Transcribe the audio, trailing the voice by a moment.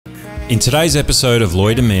In today's episode of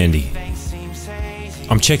Lloyd Mandy,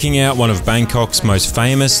 I'm checking out one of Bangkok's most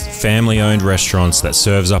famous family-owned restaurants that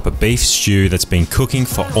serves up a beef stew that's been cooking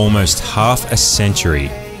for almost half a century.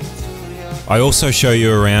 I also show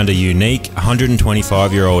you around a unique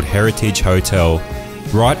 125-year-old heritage hotel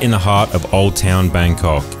right in the heart of Old Town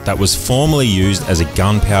Bangkok that was formerly used as a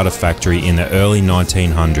gunpowder factory in the early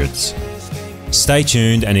 1900s. Stay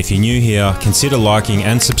tuned, and if you're new here, consider liking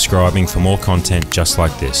and subscribing for more content just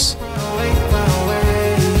like this.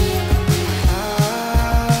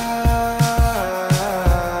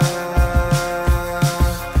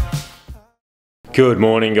 Good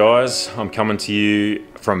morning, guys. I'm coming to you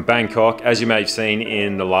from Bangkok. As you may have seen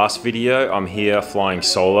in the last video, I'm here flying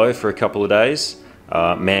solo for a couple of days.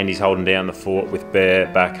 Mandy's holding down the fort with Bear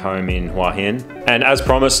back home in Hua Hin. And as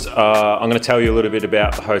promised, I'm going to tell you a little bit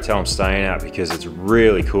about the hotel I'm staying at because it's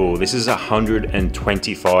really cool. This is a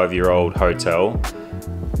 125-year-old hotel.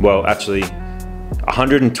 Well, actually, a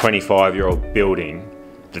 125-year-old building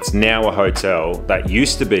that's now a hotel that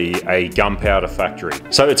used to be a gunpowder factory.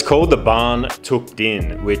 So it's called the Baan Tuk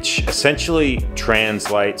Din, which essentially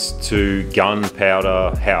translates to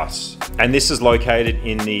gunpowder house. And this is located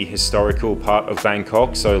in the historical part of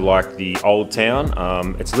Bangkok, so like the old town.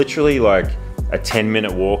 It's literally like a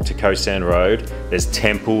 10-minute walk to Khao San Road. There's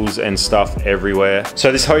temples and stuff everywhere. So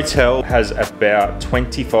this hotel has about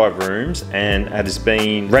 25 rooms and it has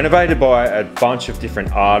been renovated by a bunch of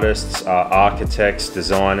different artists, architects,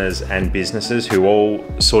 designers and businesses who all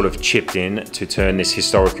sort of chipped in to turn this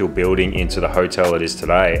historical building into the hotel it is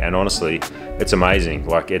today. And honestly, it's amazing.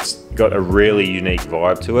 Like, it's got a really unique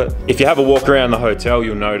vibe to it. If you have a walk around the hotel,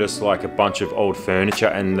 you'll notice like a bunch of old furniture,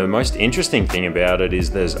 and the most interesting thing about it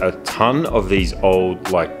is there's a ton of these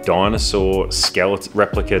old like dinosaur skeleton,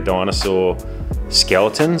 replica dinosaur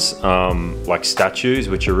skeletons, like statues,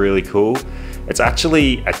 which are really cool. It's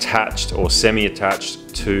actually attached or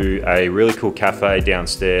semi-attached to a really cool cafe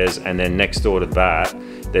downstairs, and then next door to that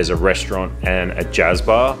there's a restaurant and a jazz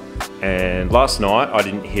bar. And last night I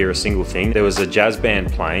didn't hear a single thing. There was a jazz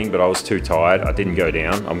band playing, but I was too tired. I didn't go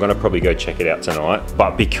down. I'm gonna probably go check it out tonight.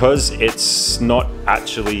 But because it's not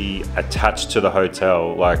actually attached to the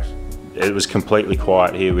hotel, like, it was completely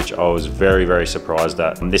quiet here, which I was very, very surprised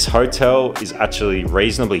at. This hotel is actually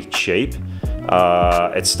reasonably cheap.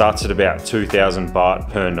 It starts at about 2,000 baht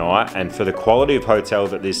per night, and for the quality of hotel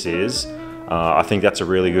that this is, I think that's a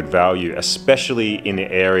really good value, especially in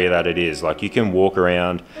the area that it is. Like, you can walk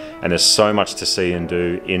around and there's so much to see and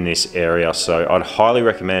do in this area. So I'd highly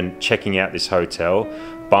recommend checking out this hotel,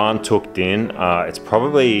 Baan Tuk Din. It's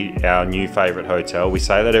probably our new favorite hotel. We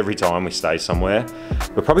say that every time we stay somewhere.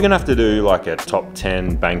 We're probably gonna have to do like a top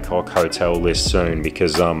 10 Bangkok hotel list soon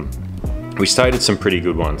because we stayed at some pretty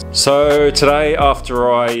good ones. So today,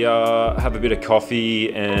 after I have a bit of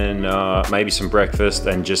coffee and maybe some breakfast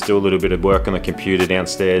and just do a little bit of work on the computer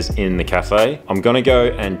downstairs in the cafe, I'm gonna go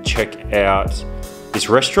and check out this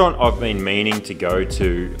restaurant I've been meaning to go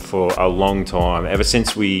to for a long time, ever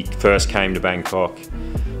since we first came to Bangkok.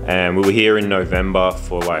 And we were here in November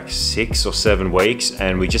for like 6 or 7 weeks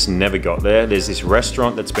and we just never got there. There's this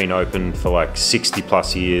restaurant that's been open for like 60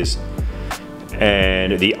 plus years.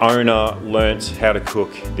 And the owner learnt how to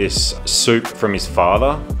cook this soup from his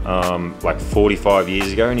father like 45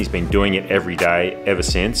 years ago, and he's been doing it every day ever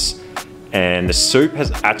since. And the soup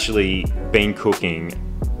has actually been cooking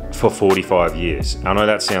for 45 years. I know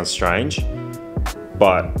that sounds strange,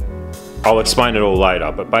 but I'll explain it all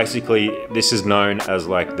later. But basically, this is known as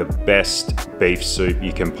like the best beef soup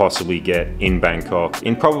you can possibly get in Bangkok,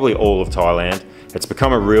 in probably all of Thailand. It's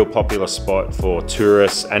become a real popular spot for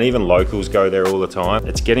tourists, and even locals go there all the time.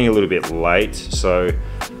 It's getting a little bit late, so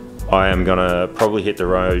I am gonna probably hit the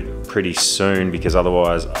road pretty soon, because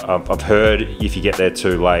otherwise I've heard if you get there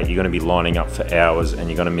too late, you're gonna be lining up for hours and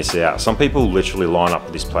you're gonna miss out. Some people literally line up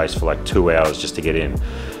at this place for like 2 hours just to get in.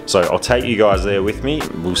 So I'll take you guys there with me.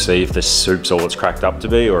 We'll see if this soup's all it's cracked up to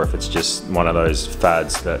be, or if it's just one of those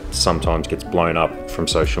fads that sometimes gets blown up from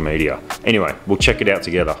social media. Anyway, we'll check it out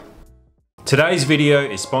together. Today's video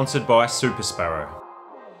is sponsored by Sparrow.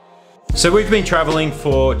 So we've been traveling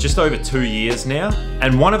for just over 2 years now,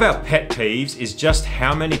 and one of our pet peeves is just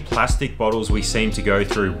how many plastic bottles we seem to go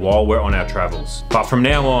through while we're on our travels. But from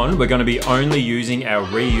now on, we're going to be only using our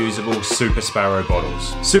reusable Sparrow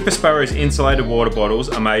bottles. Sparrow's insulated water bottles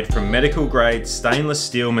are made from medical grade stainless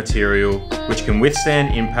steel material, which can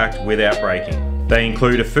withstand impact without breaking. They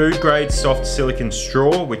include a food grade soft silicone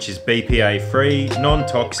straw, which is BPA free,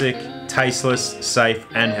 non-toxic, tasteless, safe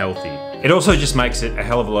and healthy. It also just makes it a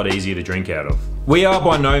hell of a lot easier to drink out of. We are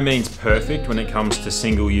by no means perfect when it comes to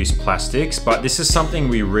single-use plastics, but this is something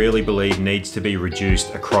we really believe needs to be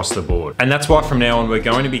reduced across the board. And that's why from now on, we're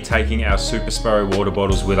going to be taking our Super Sparrow water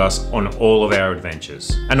bottles with us on all of our adventures.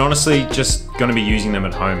 And honestly, just going to be using them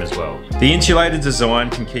at home as well. The insulated design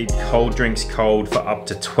can keep cold drinks cold for up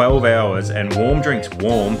to 12 hours and warm drinks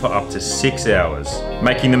warm for up to 6 hours,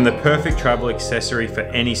 making them the perfect travel accessory for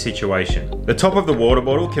any situation. The top of the water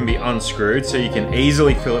bottle can be unscrewed so you can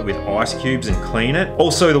easily fill it with ice cubes and clean it.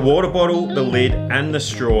 Also, the water bottle, the lid, and the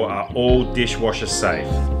straw are all dishwasher safe,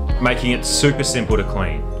 making it super simple to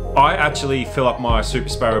clean. I actually fill up my Super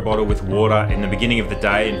Sparrow bottle with water in the beginning of the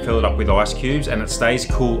day and fill it up with ice cubes, and it stays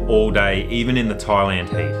cool all day, even in the Thailand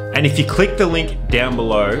heat. And if you click the link down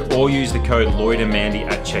below or use the code Lloyd and Mandy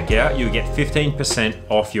at checkout, you'll get 15%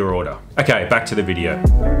 off your order. Okay, back to the video.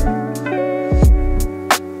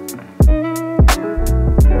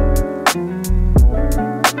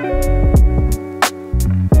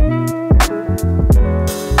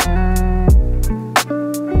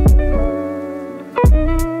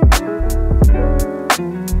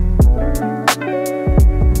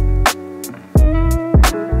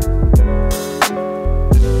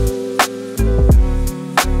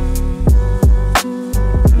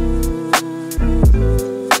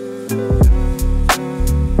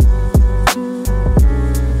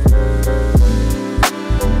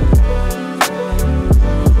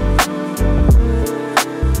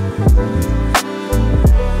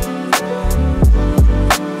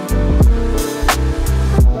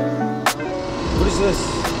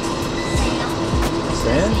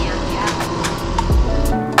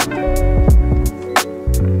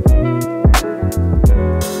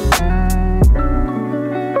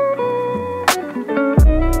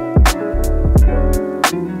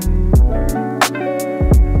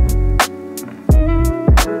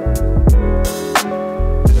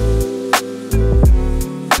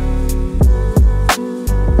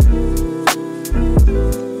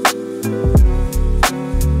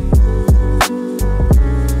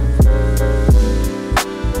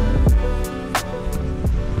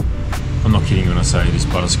 I say this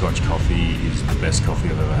butterscotch coffee is the best coffee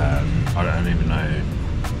I've ever had. I don't even know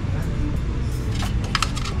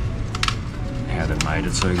how they made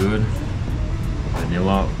it so good.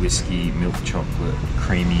 Vanilla, whiskey, milk chocolate,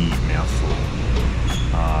 creamy mouthful.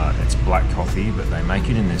 It's black coffee, but they make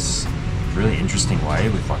it in this really interesting way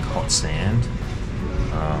with like hot sand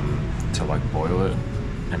to like boil it,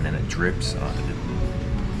 and then it drips.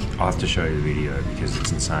 I'll have to show you the video because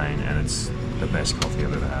it's insane and it's the best coffee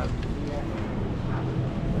I've ever had.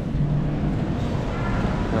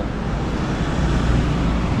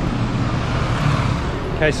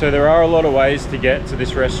 Okay, so there are a lot of ways to get to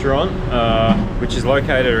this restaurant, which is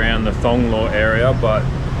located around the Thong Lo area, but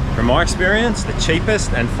from my experience, the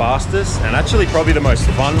cheapest and fastest, and actually probably the most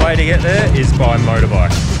fun way to get there is by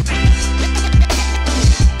motorbike.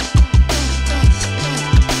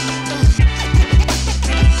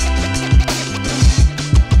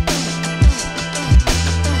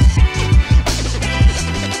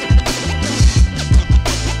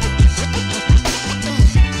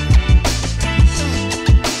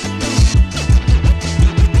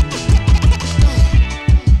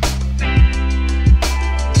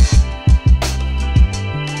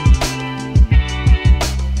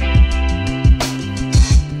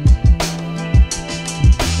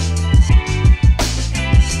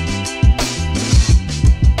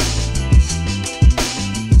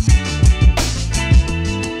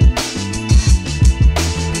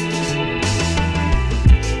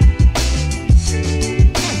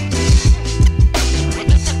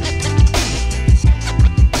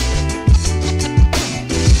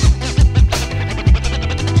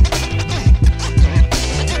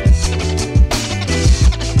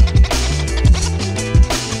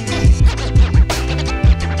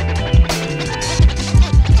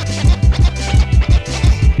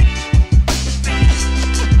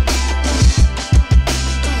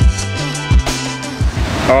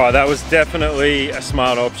 Alright, that was definitely a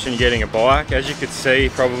smart option getting a bike. As you could see,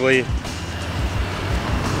 probably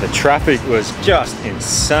the traffic was just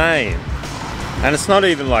insane. And it's not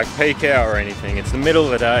even like peak hour or anything, it's the middle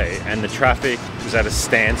of the day and the traffic was at a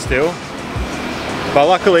standstill. But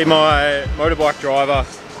luckily my motorbike driver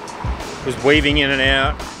was weaving in and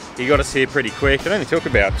out. He got us here pretty quick. It only took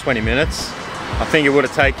about 20 minutes. I think it would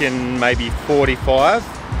have taken maybe 45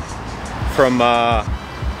 from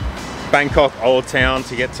Bangkok Old Town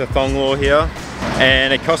to get to Thong Lo here,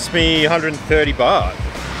 and it cost me 130 baht,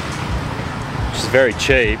 which is very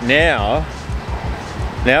cheap. Now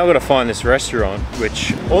I've got to find this restaurant,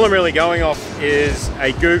 which all I'm really going off is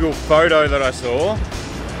a Google photo that I saw,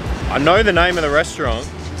 I know the name of the restaurant,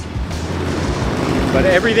 but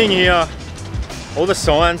everything here, all the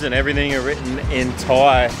signs and everything are written in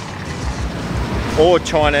Thai or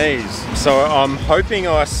Chinese. So I'm hoping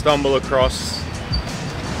I stumble across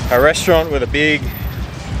a restaurant with a big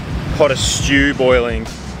pot of stew boiling.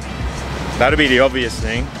 That'd be the obvious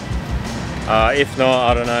thing. If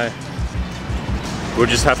not, I don't know. We'll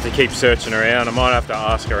just have to keep searching around. I might have to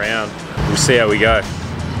ask around. We'll see how we go.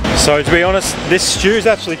 So to be honest, this stew is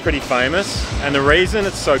actually pretty famous, and the reason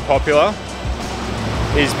it's so popular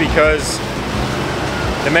is because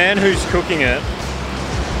the man who's cooking it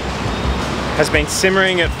has been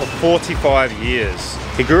simmering it for 45 years.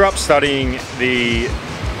 He grew up studying the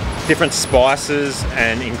different spices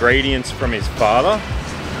and ingredients from his father.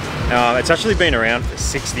 It's actually been around for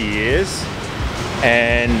 60 years,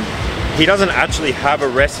 and he doesn't actually have a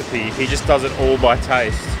recipe, he just does it all by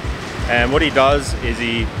taste. And what he does is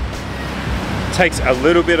he takes a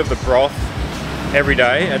little bit of the broth every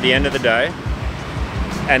day at the end of the day,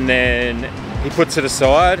 and then he puts it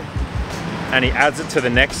aside and he adds it to the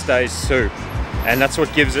next day's soup, and that's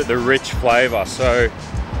what gives it the rich flavor. So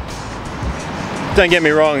don't get me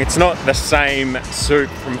wrong, it's not the same soup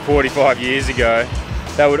from 45 years ago.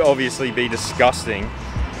 That would obviously be disgusting,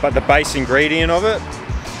 but the base ingredient of it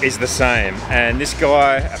is the same. And this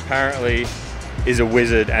guy apparently is a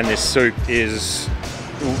wizard, and this soup is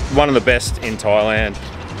one of the best in Thailand.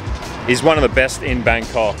 He's one of the best in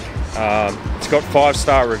Bangkok. It's got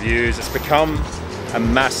 5-star reviews. It's become a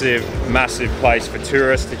massive place for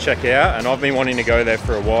tourists to check out, and I've been wanting to go there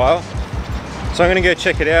for a while. So I'm gonna go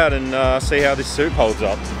check it out and see how this soup holds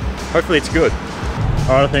up. Hopefully it's good.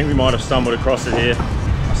 All right, I think we might have stumbled across it here.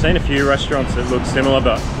 I've seen a few restaurants that look similar,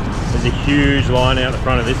 but there's a huge line out the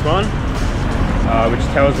front of this one, which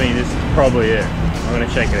tells me this is probably it. I'm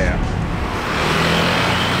gonna check it out.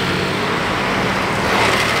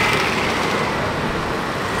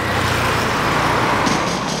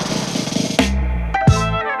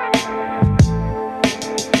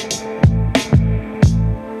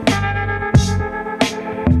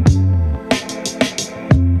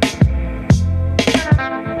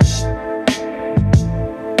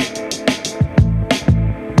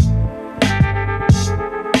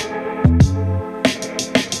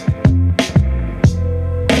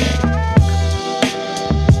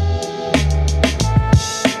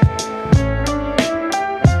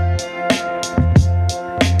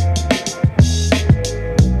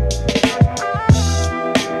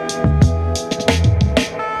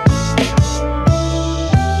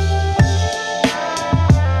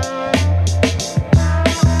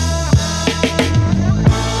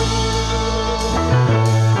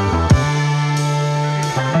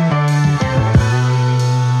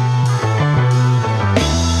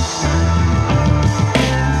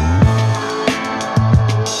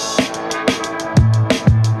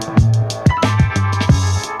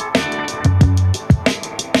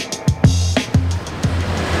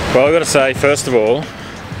 Well, I've got to say, first of all,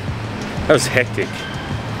 that was hectic.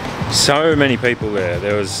 So many people there.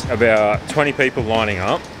 There was about 20 people lining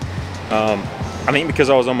up. I think because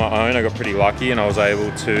I was on my own, I got pretty lucky and I was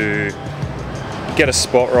able to get a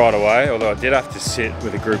spot right away, although I did have to sit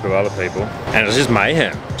with a group of other people. And it was just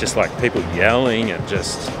mayhem, just like people yelling, and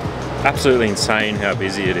just absolutely insane how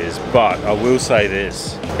busy it is. But I will say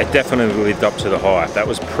this, it definitely lived up to the hype. That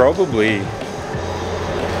was probably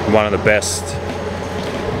one of the best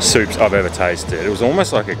soups I've ever tasted. It was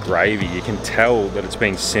almost like a gravy. You can tell that it's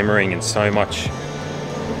been simmering in so much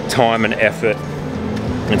time and effort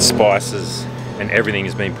and spices, and everything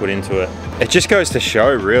has been put into it. It just goes to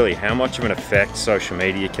show really how much of an effect social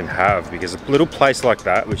media can have, because a little place like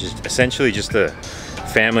that, which is essentially just a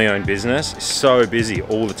family-owned business, is so busy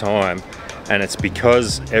all the time, and it's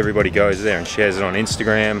because everybody goes there and shares it on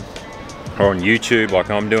Instagram or on YouTube like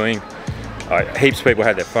I'm doing. Heaps of people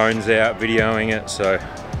had their phones out videoing it, so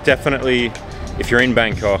definitely, if you're in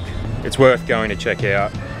Bangkok, it's worth going to check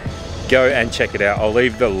out. Go and check it out. I'll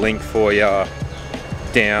leave the link for you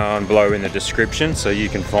down below in the description so you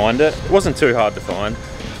can find it. It wasn't too hard to find.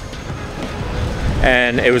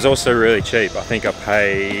 And it was also really cheap. I think I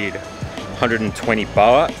paid 120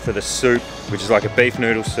 baht for the soup, which is like a beef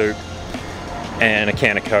noodle soup, and a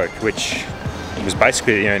can of Coke, which was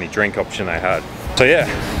basically the only drink option they had. So yeah,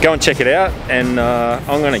 go and check it out, and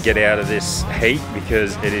I'm gonna get out of this heat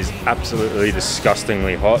because it is absolutely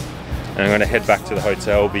disgustingly hot, and I'm gonna head back to the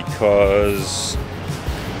hotel because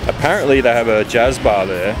apparently they have a jazz bar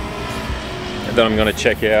there that I'm gonna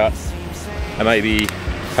check out and maybe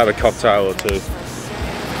have a cocktail or two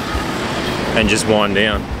and just wind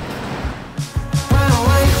down.